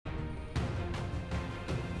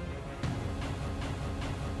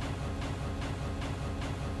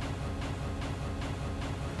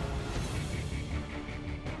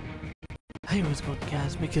Hey, what's going on,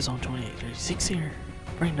 guys? Mickey's on 2836 here,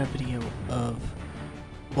 bringing a video of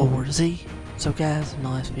World War Z. So guys, in the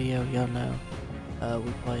last video, y'all know,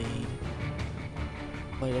 we played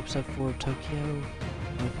episode 4 of Tokyo,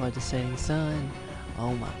 and we played the Setting Sun.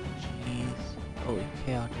 Oh my jeez, holy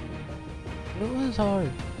cow, dude. It was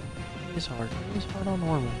hard. It's hard. It was hard on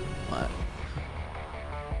normal. But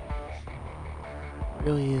it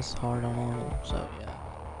really is hard on normal, so yeah.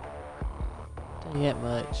 Tell you that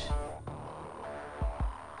much.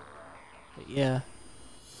 But yeah,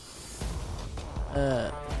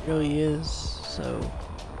 it really is, so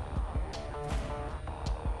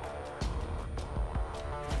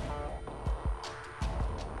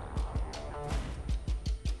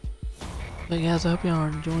but guys, I hope y'all are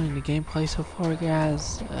enjoying the gameplay so far,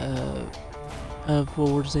 guys, of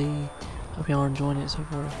World War Z. Hope y'all are enjoying it so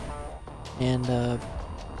far, and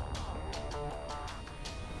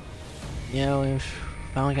yeah, we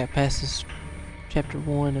finally got past this chapter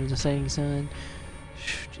 1 of the Setting Sun.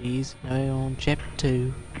 Jeez, now we're on chapter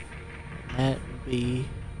 2. That would be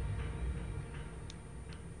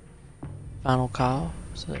Final Call.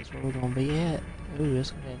 So that's where we're gonna be at. Ooh,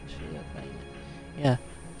 that's gonna have to shit up, ain't it? Yeah,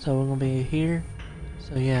 so we're gonna be here.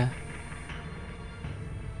 So yeah.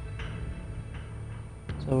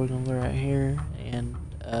 So we're gonna go right here, and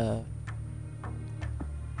I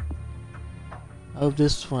hope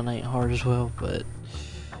this one ain't hard as well, but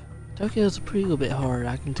Tokyo's a pretty little bit hard,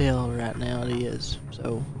 I can tell right now it is,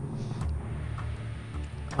 so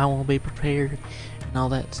I won't be prepared and all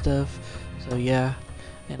that stuff, so yeah.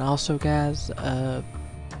 And also guys,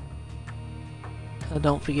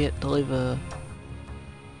 don't forget to leave a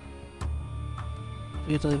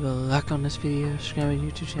like on this video, subscribe to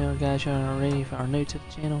the YouTube channel, guys, if you're not already, if you are new to the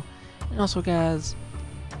channel, and also guys,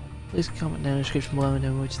 please comment down in the description below and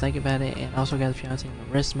know what you think about it. And also guys, if you haven't seen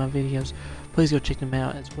the rest of my videos, please go check them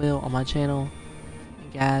out as well on my channel.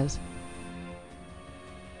 And guys,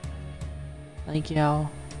 thank y'all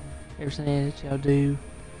for everything that y'all do,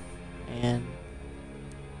 and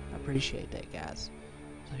I appreciate that, guys.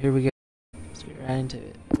 So here we go, let's get right into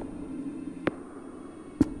it.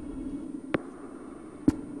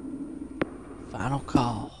 Final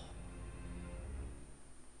Call.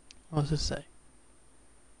 What does it say?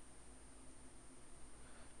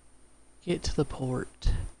 Get to the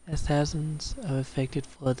port. As thousands of affected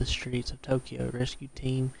flood the streets of Tokyo, a rescue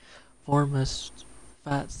team must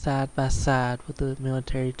fight side by side with the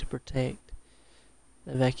military to protect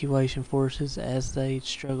the evacuation forces as they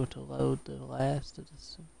struggle to load the last of the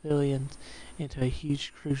civilians into a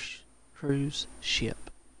huge cruise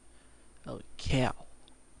ship. Holy cow.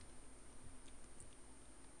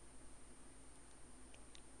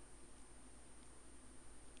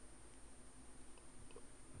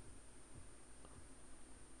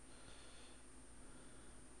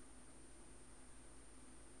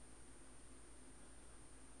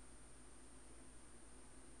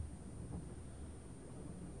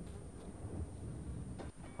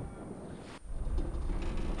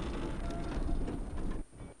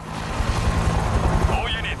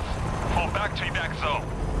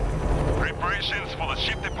 Preparations for the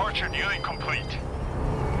ship departure nearly complete.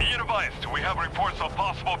 Be advised, we have reports of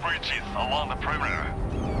possible breaches along the perimeter.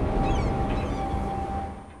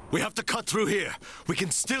 We have to cut through here. We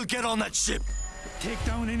can still get on that ship. Take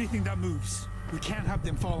down anything that moves. We can't have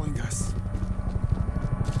them following us.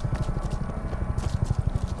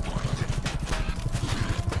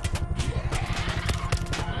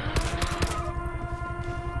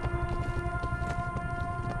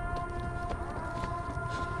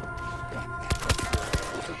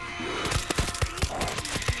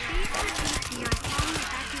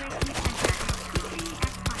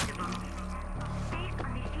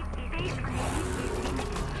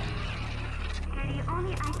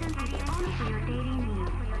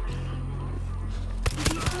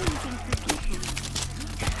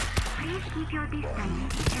 Keep your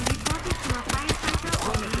distance and report it to a firefighter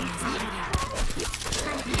or relief officer.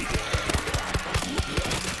 Thank you.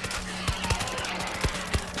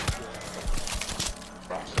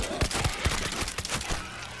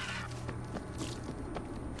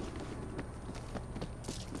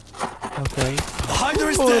 Okay. Behind her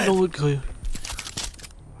is Oh, dead. don't look clear.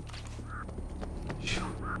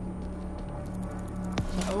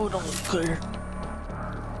 Oh, don't look clear.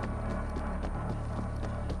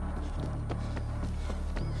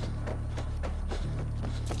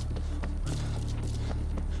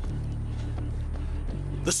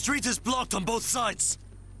 The street is blocked on both sides.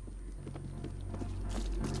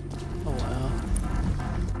 Oh wow.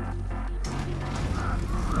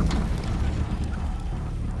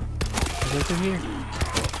 Is it through here?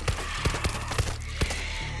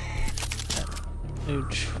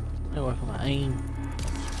 Ouch. I work on my aim.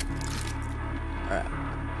 Alright.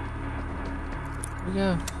 Here we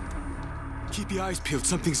go. Keep your eyes peeled,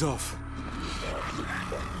 something's off.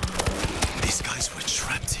 These guys were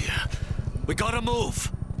trapped here. We gotta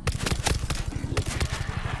move!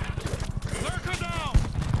 Lurker down!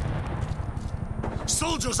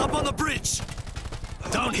 Soldiers up on the bridge!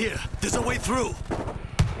 Down here, there's a way through!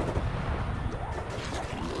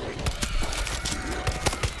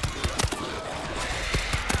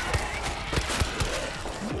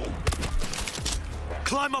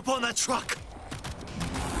 Climb up on that truck!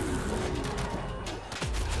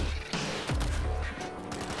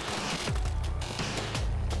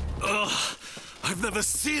 Ugh! I've never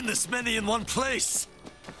seen this many in one place!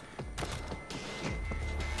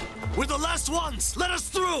 We're the last ones! Let us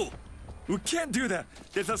through! We can't do that.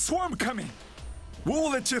 There's a swarm coming.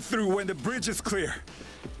 We'll let you through when the bridge is clear.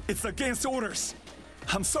 It's against orders.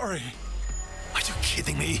 I'm sorry. Are you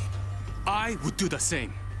kidding me? I would do the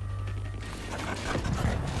same.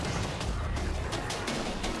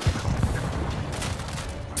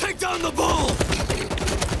 Take down the bull!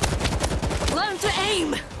 Learn to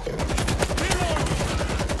aim!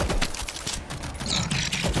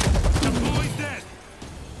 The boy's dead.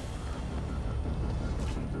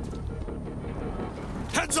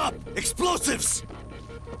 Heads up! Explosives!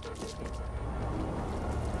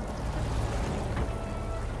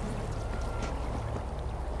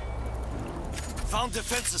 Found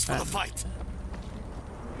defenses for the fight.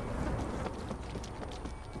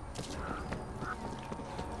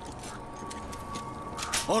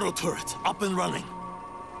 Auto turret, up and running.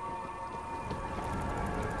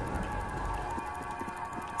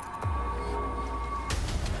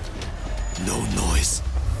 No noise.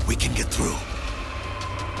 We can get through.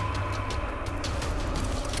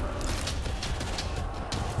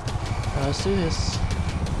 Let's do this.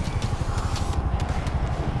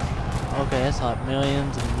 Okay, that's like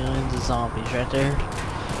millions and millions of zombies right there.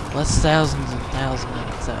 Well, that's thousands and thousands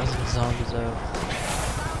and thousands of zombies though.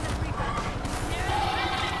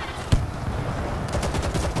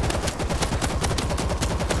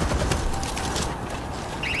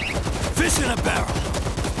 Fish in a barrel!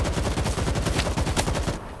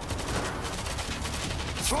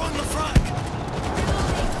 Throwing the frag!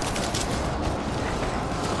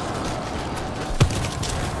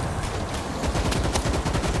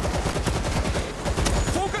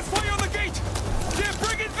 Focus fire on the gate! They're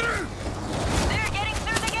breaking through! They're getting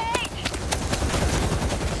through the gate!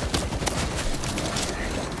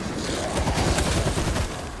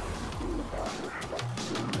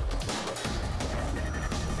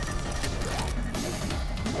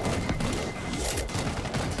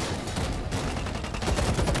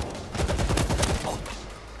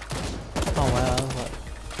 Oh wow,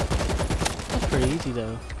 that's pretty easy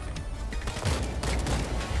though.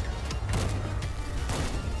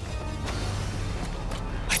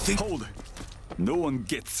 I think Hold. No one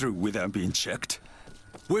gets through without being checked.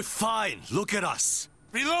 we're fine. Look at us.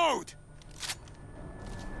 Reload!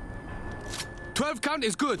 12 count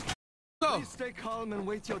is good. Go! Stay calm and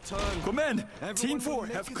wait your turn. Command, Everyone Team will 4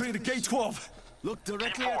 make have it cleared to the the gate ship. 12. Look Team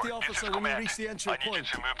directly 4, at the this officer is when you command. reach the entry I need you point.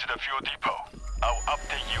 to move to the fuel depot. I'll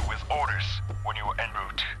update you with orders when you are en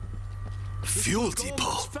route. Fuel Go depot.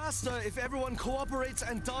 much faster if everyone cooperates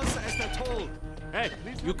and does as they're told. Hey,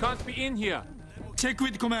 you can't be in here. Check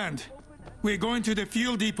with command. We're going to the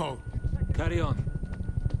fuel depot. Carry on.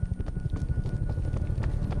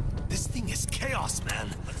 This thing is chaos, man.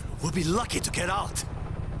 We'll be lucky to get out.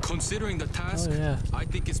 Considering the task, Oh, yeah. I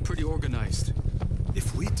think it's pretty organized.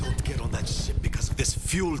 If we don't get on that ship because of this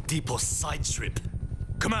fuel depot side trip.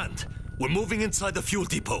 Command, we're moving inside the fuel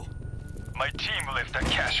depot. My team left a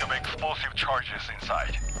cache of explosive charges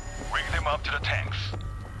inside. Rig them up to the tanks.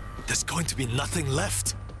 There's going to be nothing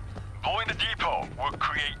left. Blowing the depot will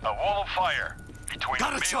create a wall of fire between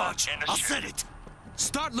Got the a mainland charge. and the I'll ship. set it.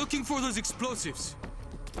 Start looking for those explosives.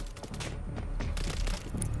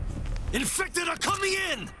 Infected are coming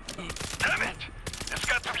in! Damn it! There's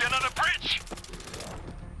got to be another bridge!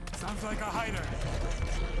 Sounds like a hider.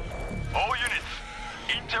 All units,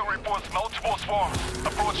 intel reports multiple swarms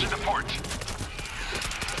approaching the port.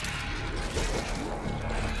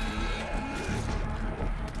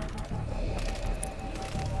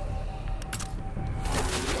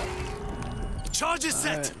 Charge is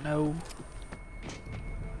set! No.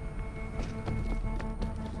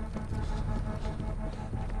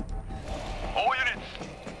 All units,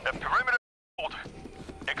 a perimeter hold.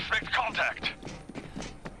 Expect contact.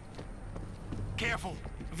 Careful.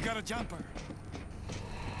 We've got a jumper.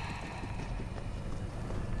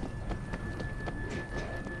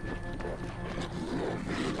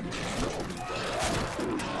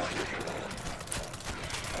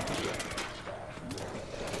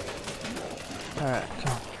 Alright,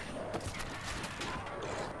 come on.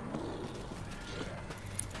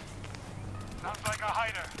 Sounds like a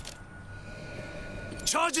hider.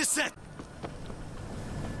 Charge is set!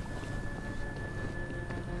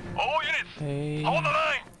 All units, Hey. hold the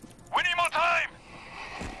line! We need more time!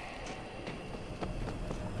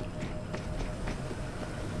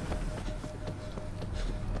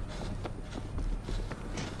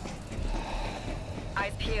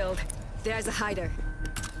 Eyes peeled. There's a hider.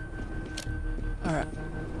 Alright.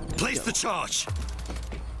 Place the charge!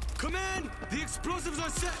 Command! The explosives are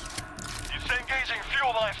set! Disengaging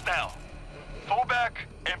fuel lines now. Fall back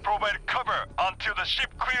and provide cover until the ship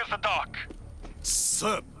clears the dock.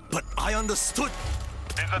 Sir, but I understood.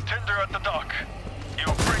 There's a tender at the dock. It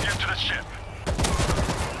will bring you to the ship.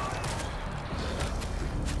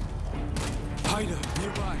 Hider,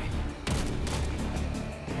 nearby.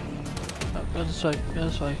 Oh, go this way, go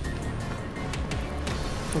this way.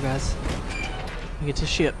 Go, guys. We get to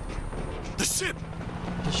ship. The ship!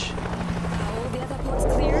 The sh All the other ports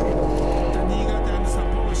clear? Taniga and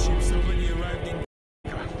Sapporo ships already arrived in.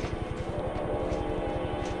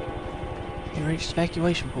 You reached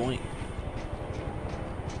evacuation point.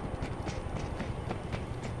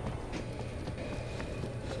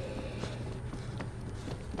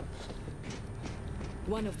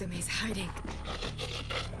 One of them is hiding.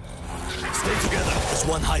 Stay together. There's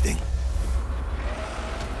one hiding.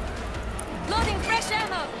 Loading fresh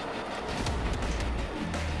ammo!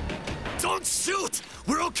 Don't shoot!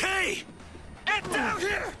 We're okay! Get down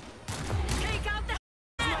here! Take out the...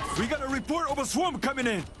 We got a report of a swarm coming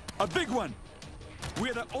in. A big one.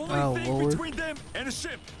 We're the only Oh, thing Lord. between them and a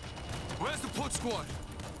ship. Where's the port squad?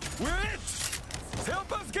 We're it!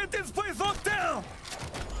 Help us get this place locked down!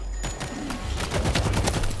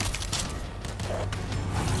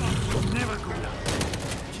 We'll never go down.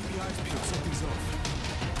 Keep your eyes peeled, something's off.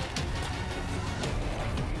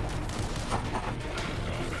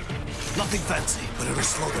 Nothing fancy, but it'll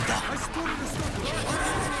slow them down. I spotted a sniper.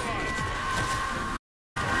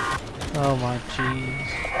 Oh my jeez.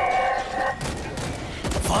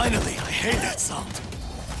 Finally, I hate that sound.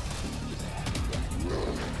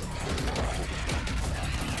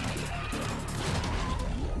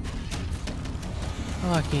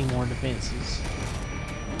 I like any more defenses.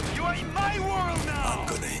 You are in my world now! I'm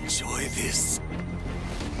gonna enjoy this.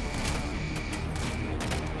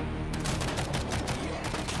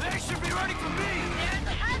 They should be ready for me! There's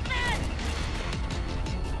a hazmat!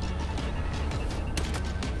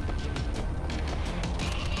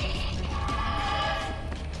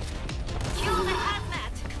 Kill the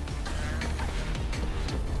hazmat!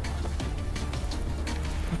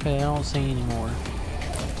 Okay, I don't see any more.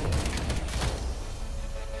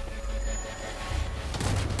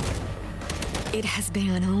 It has been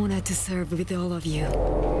an honor to serve with all of you.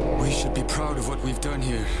 We should be proud of what we've done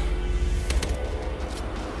here.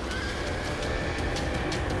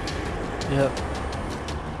 Yep.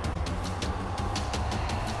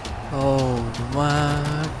 Oh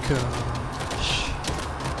my gosh.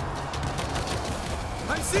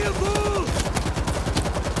 I see a move!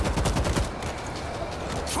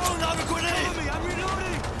 Throwing out a grenade! I'm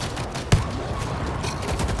reloading!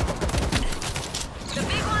 The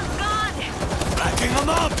big one's gone! Backing them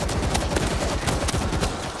up!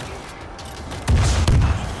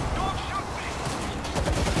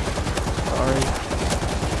 Sorry.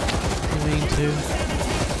 Didn't mean to.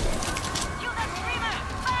 Kill that screamer!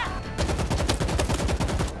 Fast!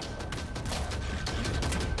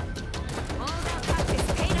 All that practice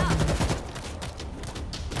paid off!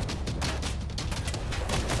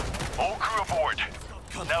 All crew aboard.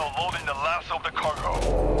 Now loading the last of the cargo.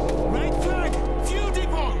 Right flag! Fuel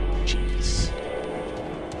depot! Jeez.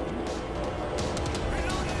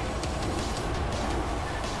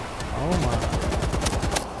 Oh my.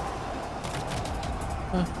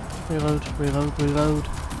 Reload, reload, reload.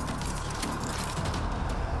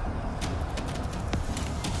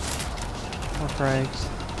 More frags.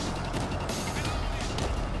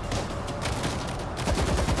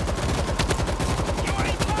 You're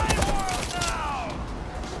in my world now!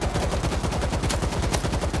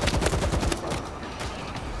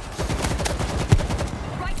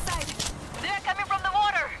 Right side! They're coming from the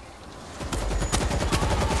water!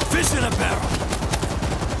 Fish in a barrel!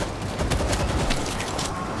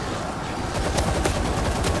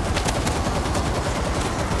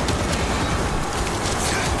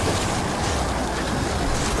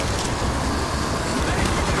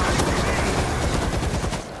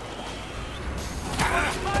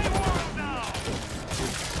 My world now!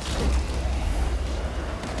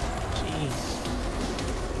 Jeez.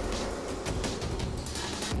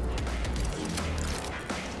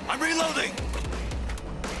 I'm reloading!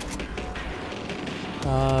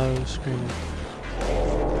 Oh, screw.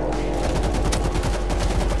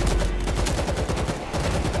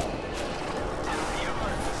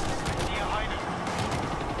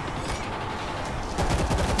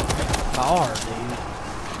 Bar, dude.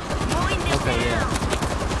 Okay, yeah.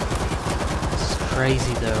 This is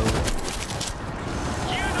crazy though.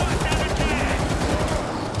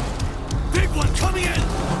 Big one coming in!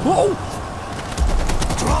 Whoa!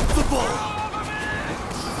 Drop the ball!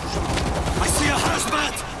 I see a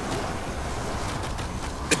hazmat!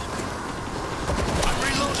 I'm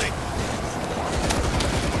reloading!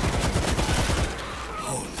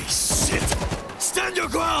 Holy shit! Stand your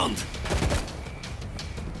ground!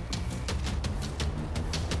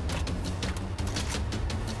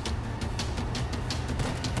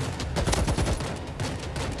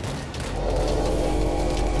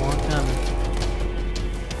 More coming.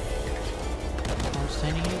 I'm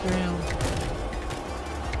standing your ground.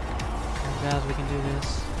 Come on, guys, we can do this.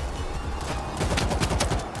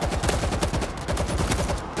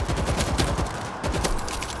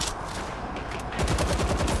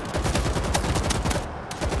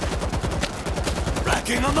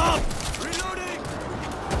 Racking them up! Reloading!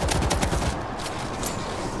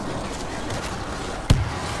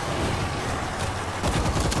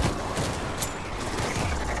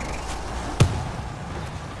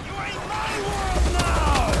 You ain't my world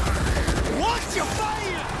now! Watch your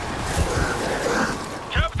fire!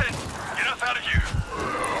 Captain, get us out of here.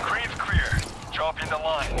 Crane's clear. Drop in the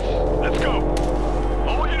lines. Let's go.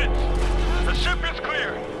 All units, the ship is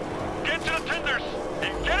clear. Get to the tenders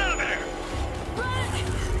and get out of there. Run!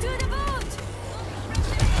 To the boat!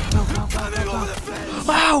 Coming over the fence!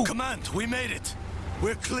 Wow! Command, we made it.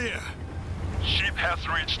 We're clear. Ship has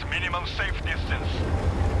reached minimum safe distance.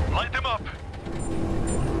 Light them up.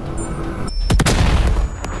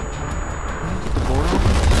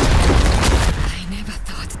 I never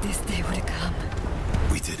thought this day would come.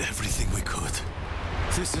 We did everything we could.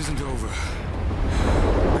 This isn't over.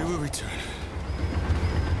 We will return.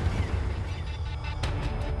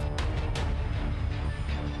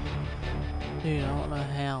 Dude, I don't know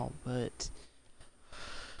how, but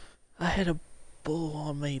I had a bull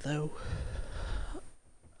on me though.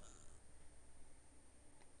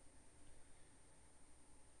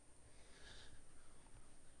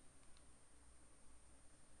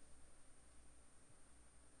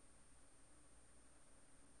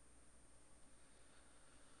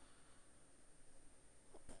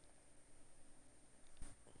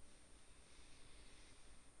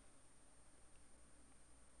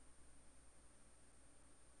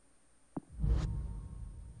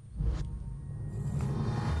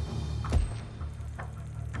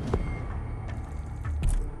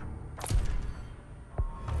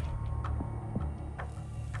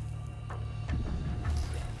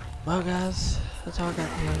 Well guys, that's all I got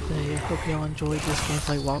for you today. I hope y'all enjoyed this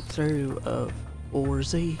gameplay walkthrough of World War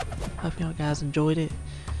Z. Hope y'all guys enjoyed it.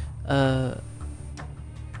 Don't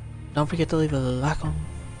forget to leave a like on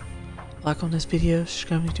this video,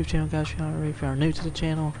 subscribe to my YouTube channel guys if you are new to the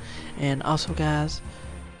channel, and also guys,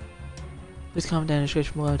 please comment down in the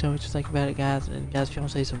description below, tell me what you think about it guys, and guys if you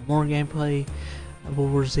want to see some more gameplay of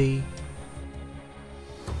World War Z,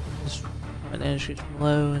 just comment down in the description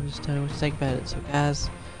below and just tell me what you think about it. So guys,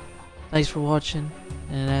 thanks for watching,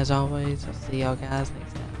 and as always, I'll see y'all guys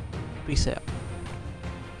next time. Peace out.